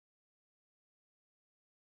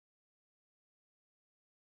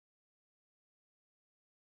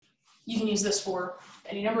You can use this for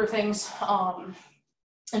any number of things.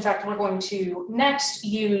 In fact, we're going to next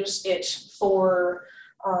use it for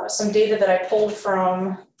some data that I pulled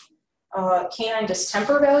from canine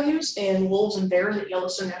distemper values in wolves and bears at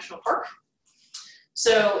Yellowstone National Park.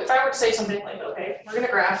 So if I were to say something like, okay, we're going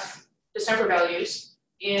to graph distemper values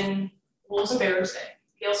in wolves and bears at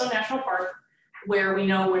Yellowstone National Park, where we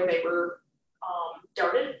know where they were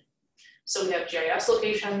darted. So we have GIS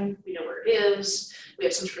location, we know where it is, we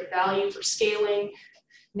have some sort of value for scaling.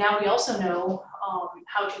 Now we also know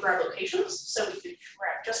how to grab locations. So we could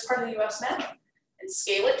grab just part of the US map and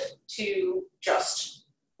scale it to just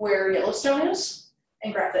where Yellowstone is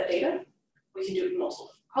and grab that data. We can do it in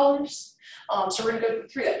multiple colors. So we're gonna go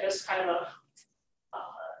through that, just kind of a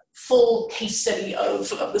full case study of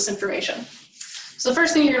this information. So the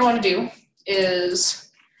first thing you're gonna wanna do is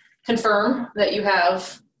confirm that you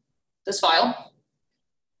have this file,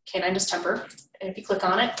 canine distemper, and if you click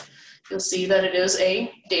on it, you'll see that it is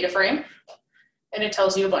a data frame, and it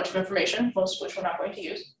tells you a bunch of information, most of which we're not going to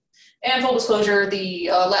use. And full disclosure, the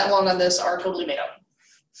lat long on this are totally made up,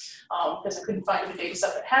 because I couldn't find a data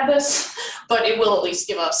set that had this, but it will at least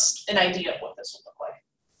give us an idea of what this will look like.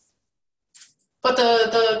 But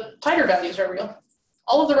the titer values are real.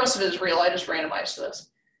 All of the rest of it is real, I just randomized this.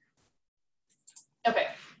 Okay.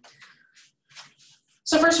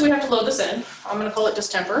 So first we have to load this in. I'm going to call it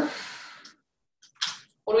distemper.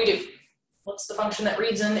 What do we do? What's the function that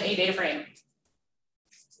reads in a data frame?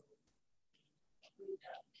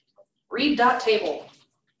 Read.table.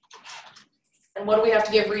 And what do we have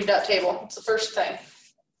to give read.table? What's the first thing?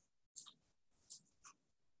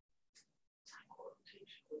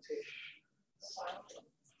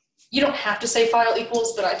 You don't have to say file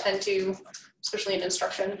equals, but I tend to, especially in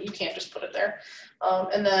instruction, you can't just put it there.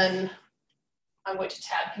 And then I'm going to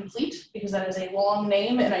tab complete because that is a long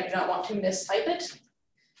name and I do not want to mistype it.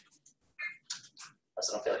 Unless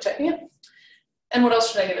I don't feel like typing it. And what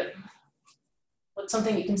else should I give it? What's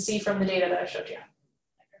something you can see from the data that I showed you?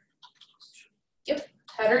 Yep,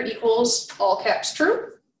 header equals all caps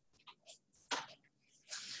true.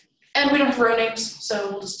 And we don't have row names, so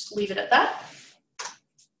we'll just leave it at that.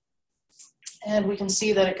 And we can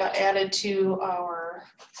see that it got added to our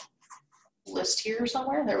list here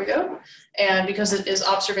somewhere. There we go. And because it is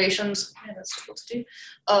observations, man, that's difficult to do,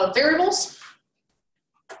 variables,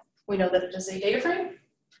 we know that it is a data frame.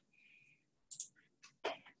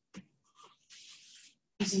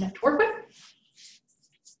 Easy enough to work with.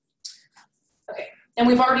 Okay, and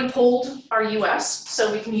we've already pulled our US,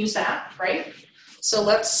 so we can use that, right? So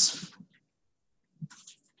let's,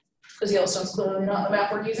 because Yellowstone's clearly not the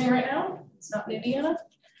map we're using right now. It's not in Indiana,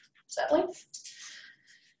 sadly.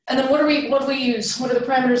 And then what do we use? What are the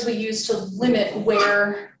parameters we use to limit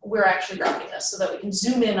where we're actually graphing this so that we can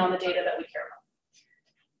zoom in on the data that we care about?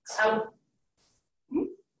 How?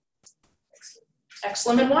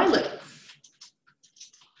 Xlim and YLib.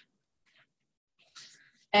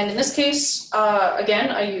 And in this case, again,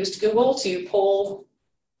 I used Google to pull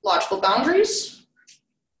logical boundaries.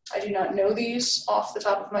 I do not know these off the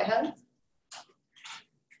top of my head.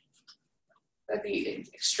 That'd be an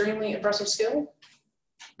extremely impressive skill.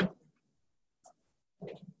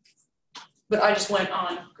 But I just went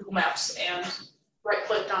on Google Maps and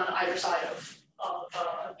right-clicked on either side of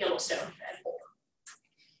Yellowstone and pulled.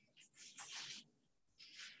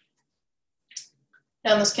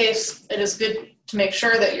 Now in this case, it is good to make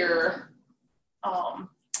sure that your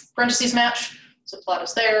parentheses match. So plot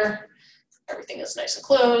is there, everything is nice and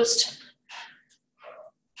closed.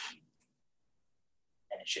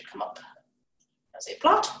 And it should come up as a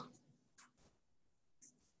plot.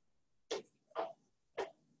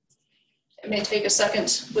 It may take a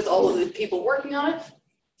second with all of the people working on it.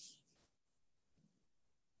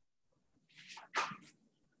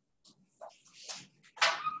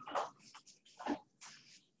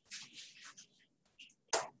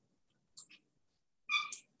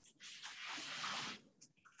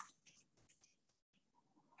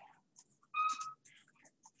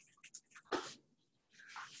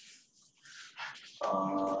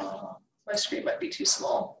 My screen might be too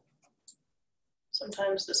small.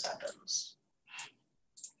 Sometimes this happens.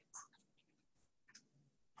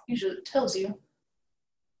 Usually it tells you.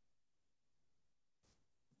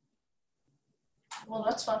 Well,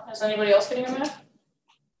 that's fun. Is anybody else getting a map?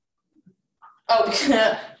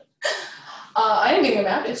 Oh, I am getting a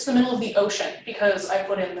map. It's the middle of the ocean because I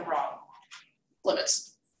put in the wrong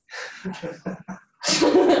limits.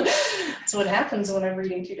 That's what happens when I'm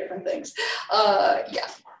reading two different things. Yeah.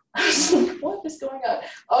 What is going on?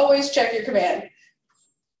 Always check your command.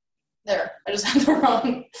 There, I just had the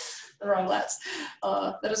wrong lats.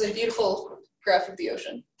 That is a beautiful graph of the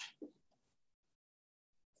ocean.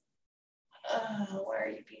 Why are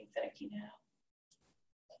you being finicky now?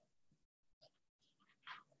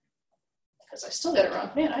 Because I still got it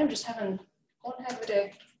wrong. Man, I'm just having one heck of a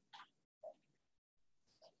day.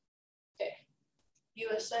 Okay,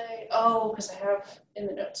 USA. Oh, because I have in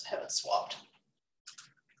the notes, I have it swapped.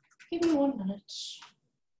 Give me 1 minute.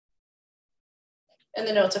 In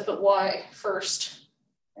the notes, I put Y first,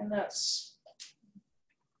 and that's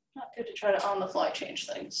not good to try to on the fly change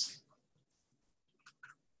things.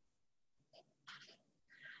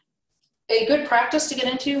 A good practice to get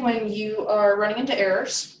into when you are running into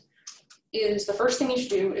errors is the first thing you should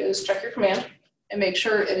do is check your command and make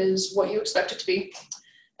sure it is what you expect it to be.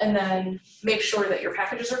 And then make sure that your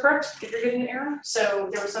packages are correct if you're getting an error. So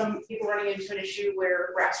there were some people running into an issue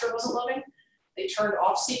where raster wasn't loading. They turned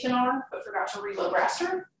off seek and R, but forgot to reload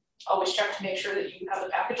raster. Always check to make sure that you have the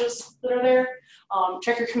packages that are there.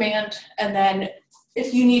 Check your command, and then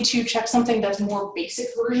if you need to, check something that's more basic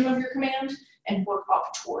version of your command and work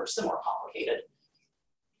up towards the more complicated.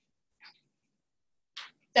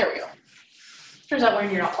 There we go. Turns out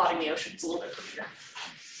when you're not plotting the ocean, it's a little bit prettier.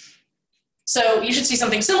 So you should see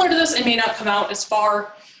something similar to this. It may not come out as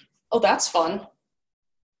far. Oh, that's fun.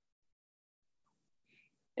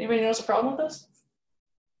 Anybody notice a problem with this?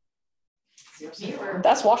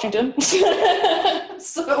 That's Washington.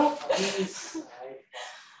 So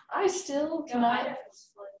I still cannot. Did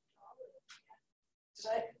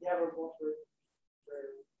I? Yeah, we're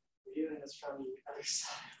viewing this from the other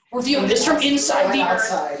side. We're viewing this from inside the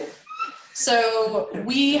Earth. So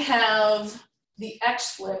we have the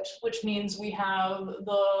X flipped, which means we have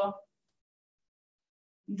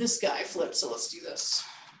this guy flipped. So let's do this.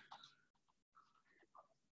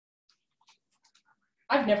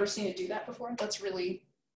 I've never seen it do that before. That's really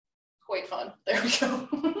quite fun. There we go.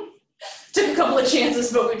 Took a couple of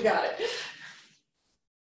chances, but we've got it.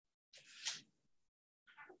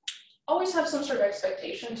 Always have some sort of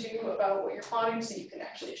expectation too about what you're plotting so you can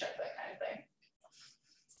actually check that kind of thing.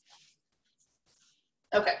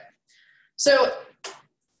 Okay, so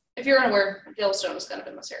if you're unaware, Yellowstone is kind of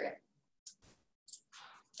in this area.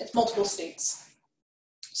 It's multiple states.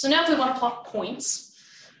 So now if we want to plot points,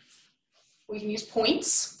 we can use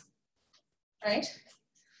points, right?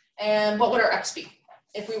 And what would our X be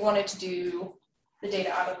if we wanted to do the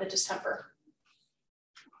data out of the distemper?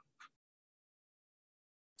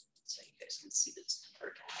 So you guys can see the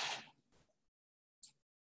distemper.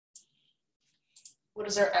 What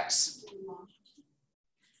is our X?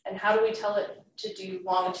 And how do we tell it to do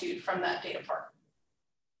longitude from that data part?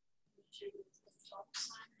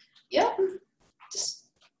 Yep,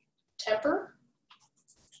 distemper.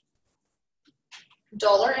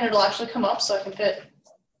 $, and it'll actually come up so I can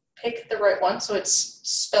pick the right one so it's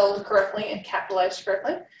spelled correctly and capitalized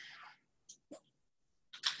correctly.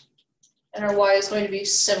 And our Y is going to be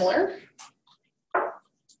similar.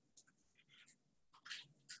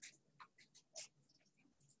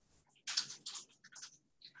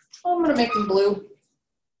 I'm going to make them blue.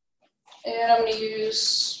 And I'm going to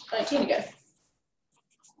use 19 again.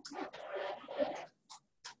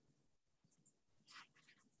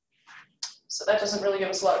 So that doesn't really give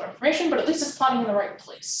us a lot of information, but at least it's plotting in the right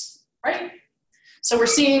place, right? So we're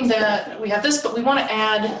seeing that we have this, but we want to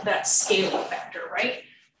add that scaling factor, right?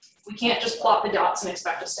 We can't just plot the dots and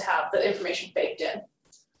expect us to have the information baked in.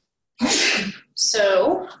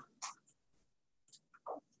 So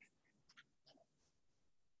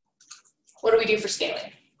what do we do for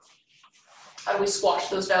scaling? How do we squash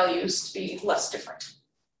those values to be less different?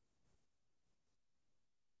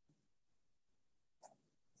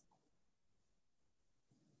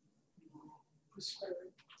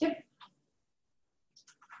 Yep.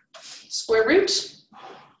 Square root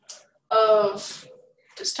of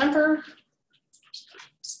distemper,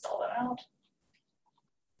 spell that out.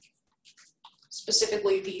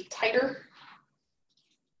 Specifically the titer.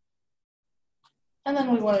 And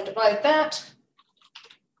then we want to divide that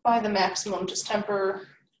by the maximum distemper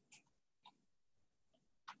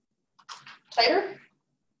titer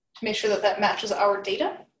to make sure that that matches our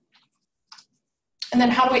data. And then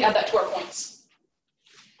how do we add that to our points?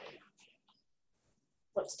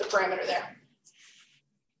 What's the parameter there?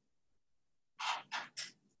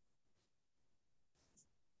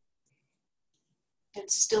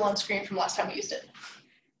 It's still on screen from last time we used it.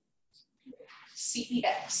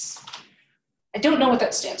 CEX. I don't know what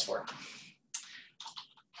that stands for.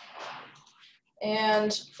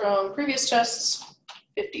 And from previous tests,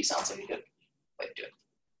 50 sounds like a good way to do it.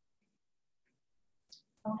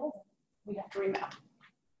 Oh, we have to remap.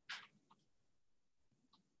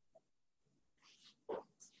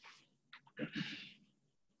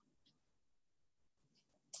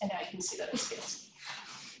 And now you can see that it scales.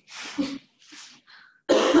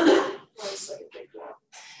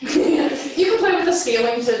 the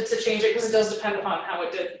scaling to change it because it does depend upon how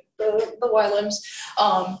it did the Y limbs.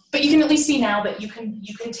 But you can at least see now that you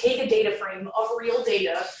can take a data frame of real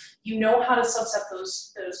data, you know how to subset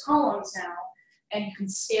those columns now, and you can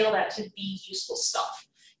scale that to be useful stuff.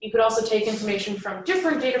 You could also take information from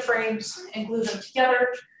different data frames and glue them together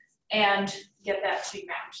and get that to be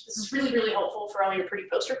mapped. This is really, really helpful for all your pretty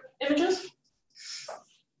poster images.